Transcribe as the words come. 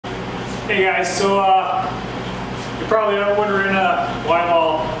Hey guys, so you're probably wondering why I'm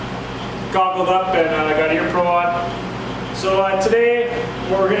all goggled up and got ear pro on. So today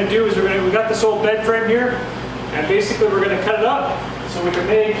what we're going to do is we got this old bed frame here, and basically we're going to cut it up so we can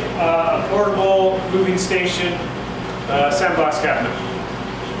make a portable moving station sandblast cabinet.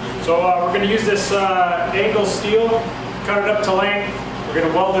 So we're going to use this angle steel, cut it up to length, we're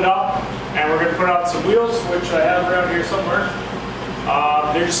going to weld it up, and we're going to put out some wheels, which I have around here somewhere.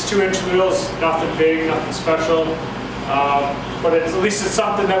 They're just 2-inch wheels, nothing big, nothing special, but at least it's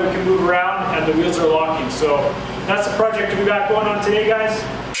something that we can move around, and the wheels are locking. So that's the project we got going on today, guys.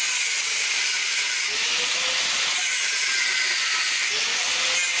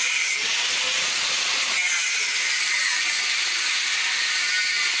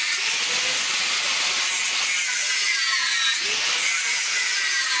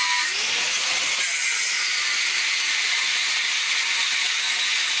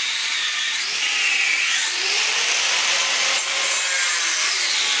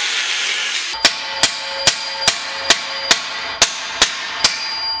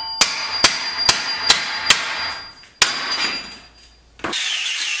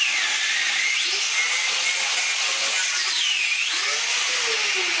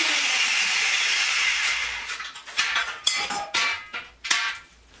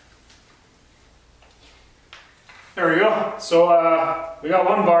 There we go. So we got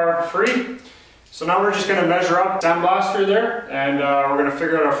one bar free. So now we're just going to measure up sandblaster there, and we're going to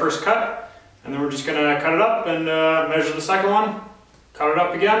figure out our first cut, and then we're just going to cut it up and measure the second one, cut it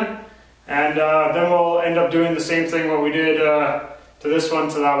up again, and then we'll end up doing the same thing what we did to this one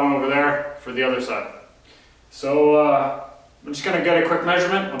to that one over there for the other side. So I'm just going to get a quick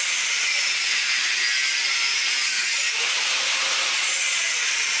measurement.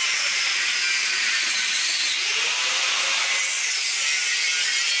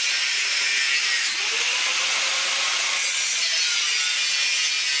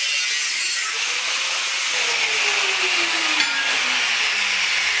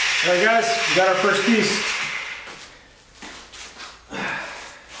 Alright guys, we got our first piece.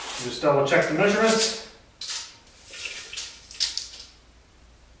 Just double check the measurements.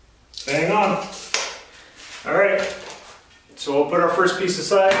 Bang on. Alright, so we'll put our first piece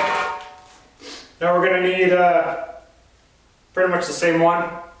aside. Now we're going to need pretty much the same one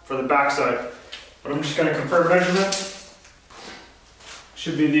for the back side. But I'm just going to confirm measurement.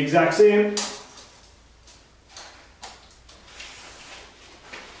 Should be the exact same.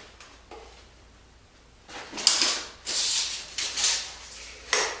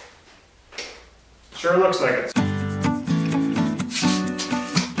 Sure looks like it.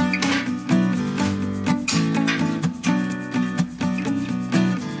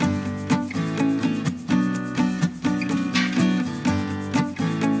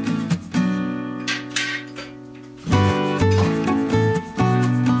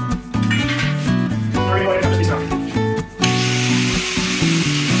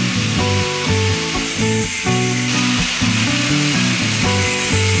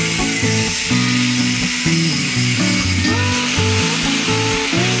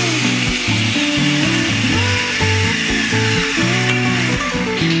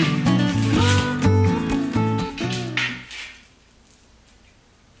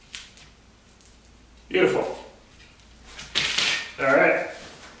 Beautiful. All right.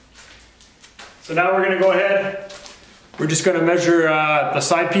 So now we're going to go ahead. We're just going to measure the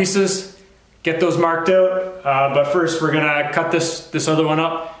side pieces, get those marked out. But first we're going to cut this other one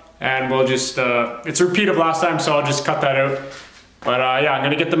up, and we'll just, it's a repeat of last time, so I'll just cut that out. But yeah, I'm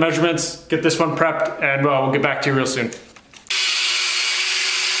going to get the measurements, get this one prepped, and we'll get back to you real soon.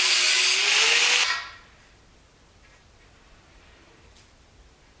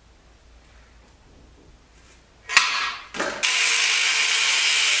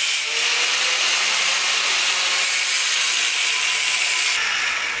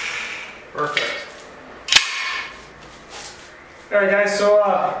 Perfect. Alright guys, so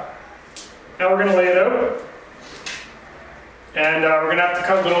now we're going to lay it out, and we're going to have to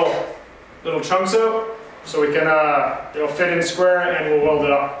cut little chunks out so we can it'll fit in square, and we'll weld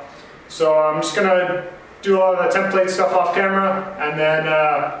it up. So I'm just going to do a lot of the template stuff off camera, and then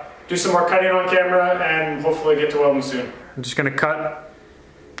do some more cutting on camera, and hopefully get to welding soon. I'm just going to cut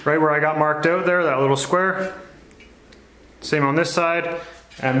right where I got marked out there, that little square. Same on this side.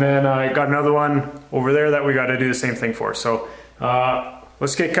 And then I got another one over there that we got to do the same thing for. So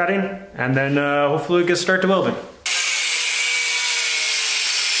let's get cutting, and then hopefully get started welding.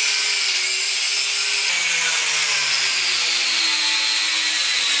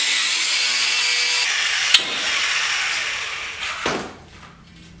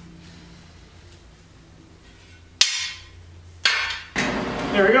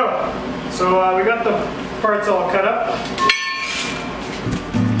 There we go. So we got the parts all cut up.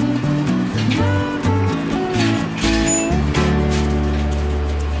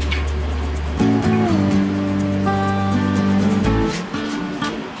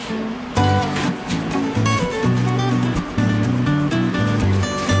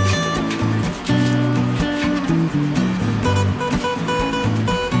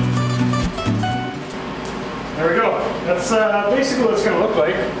 There we go. That's basically what it's going to look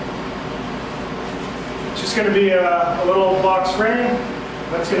like. It's just going to be a little box frame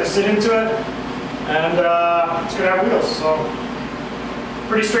that's going to sit into it, and it's going to have wheels. So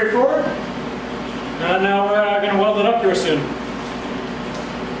pretty straightforward. And now we're going to weld it up here soon.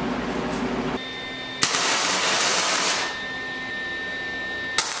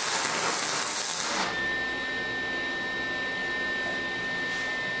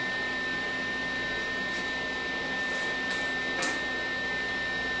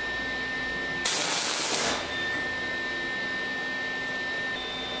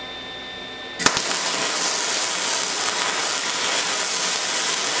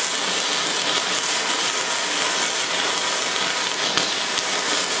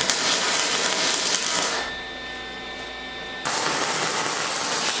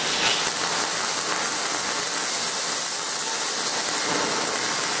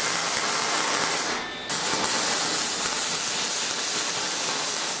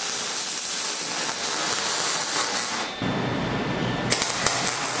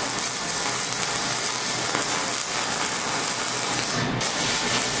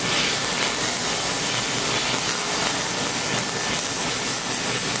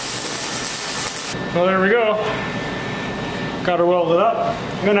 Well, there we go. Got her welded up.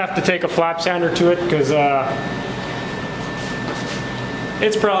 I'm gonna have to take a flap sander to it because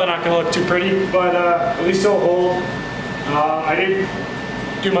it's probably not gonna look too pretty, but at least it'll hold. I did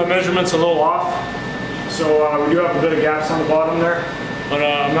do my measurements a little off, so we do have a bit of gaps on the bottom there, but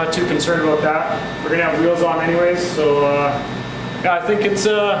I'm not too concerned about that. We're gonna have wheels on anyways, so yeah, I think it's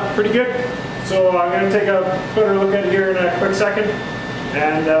pretty good. So I'm gonna take a better look at it here in a quick second.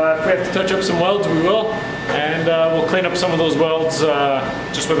 And if we have to touch up some welds, we will. And we'll clean up some of those welds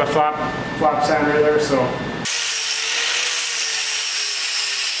just with a flap sander there. So.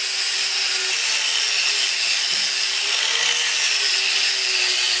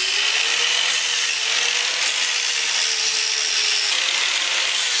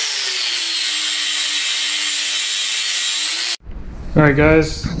 All right,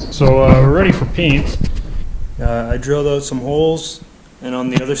 guys. So we're ready for paint. I drilled out some holes. And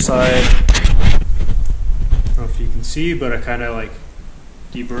on the other side, I don't know if you can see, but I kind of like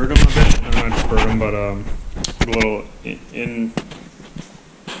deburred them a bit. I'm not deburred them, but a little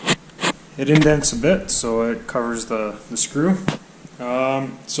it indents a bit, so it covers the screw.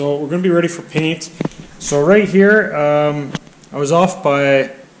 So we're going to be ready for paint. So right here, I was off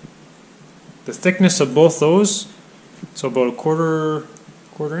by the thickness of both those, so about a quarter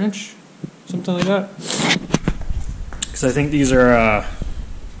inch, something like that. I think these are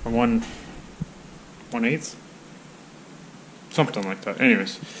 1/8, something like that.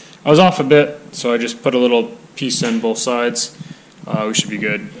 Anyways, I was off a bit, so I just put a little piece in both sides. We should be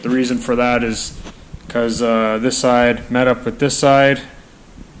good. The reason for that is because this side met up with this side,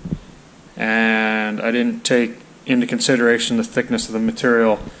 and I didn't take into consideration the thickness of the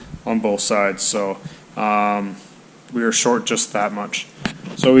material on both sides, so we were short just that much.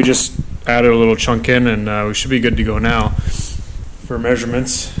 So we just added a little chunk in, and we should be good to go now for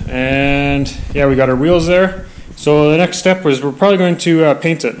measurements. And yeah, we got our wheels there. So the next step was we're probably going to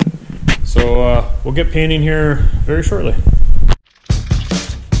paint it. So we'll get painting here very shortly.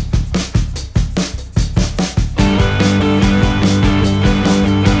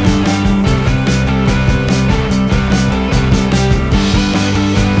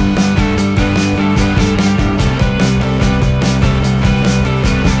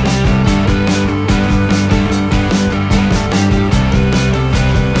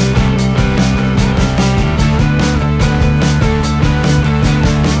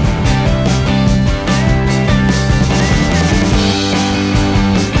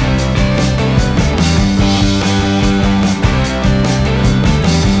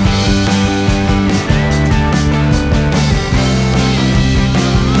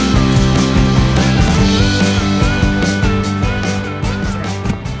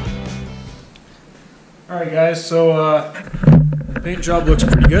 Alright guys, so the paint job looks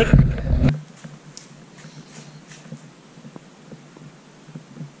pretty good.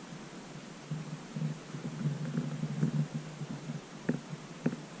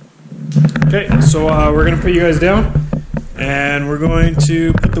 Okay, so we're going to put you guys down And we're going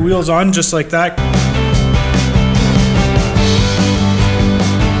to put the wheels on just like that.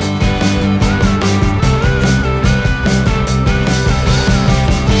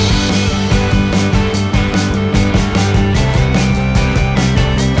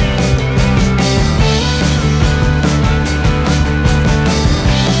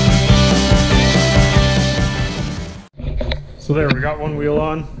 So there, we got one wheel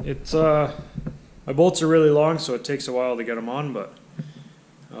on. It's my bolts are really long, so it takes a while to get them on, but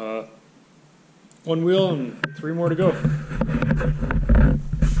one wheel and 3 more to go.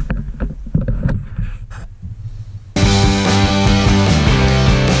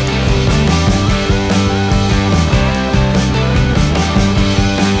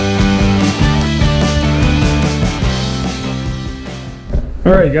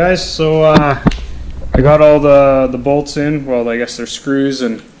 Alright guys, so I got all the bolts in. Well, I guess they're screws,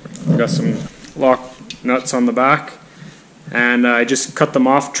 and I got some lock nuts on the back, and I just cut them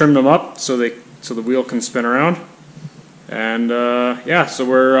off, trimmed them up so the wheel can spin around. And yeah, so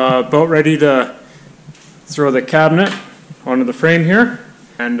we're about ready to throw the cabinet onto the frame here,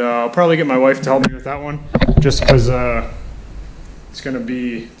 and I'll probably get my wife to help me with that one, just because it's gonna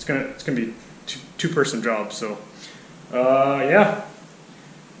be two-person job. So yeah.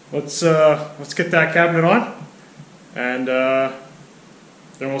 Let's get that cabinet on, and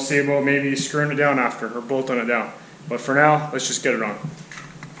then we'll see about maybe screwing it down after, or bolting it down. But for now, let's just get it on.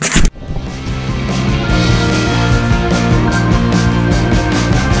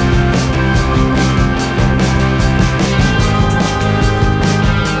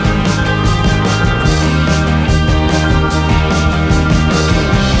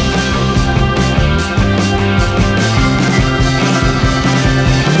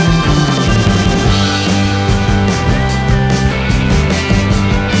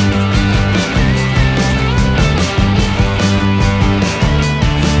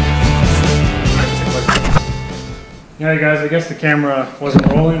 Yeah guys, I guess the camera wasn't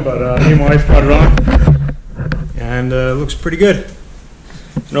rolling, but me and my wife got it on, and it looks pretty good.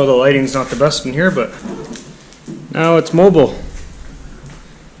 I know the lighting's not the best in here, but now it's mobile.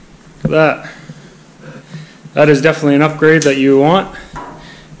 Look at that. That is definitely an upgrade that you want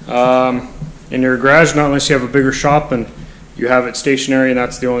in your garage, not unless you have a bigger shop and you have it stationary and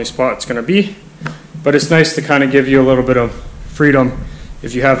that's the only spot it's going to be. But it's nice to kind of give you a little bit of freedom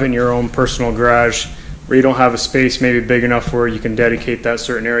if you have it in your own personal garage, where you don't have a space maybe big enough where you can dedicate that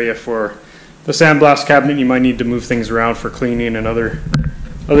certain area for the sandblast cabinet. You might need to move things around for cleaning and other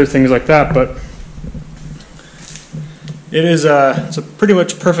things like that. But it is it's a pretty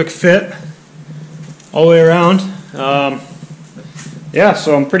much perfect fit all the way around. Yeah,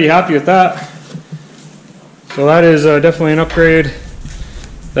 so I'm pretty happy with that. So that is definitely an upgrade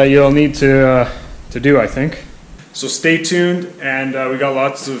that you'll need to do, I think. So stay tuned, and we got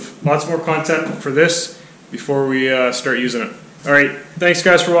lots more content for this before we start using it. All right, thanks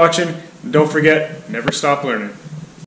guys for watching. Don't forget, never stop learning.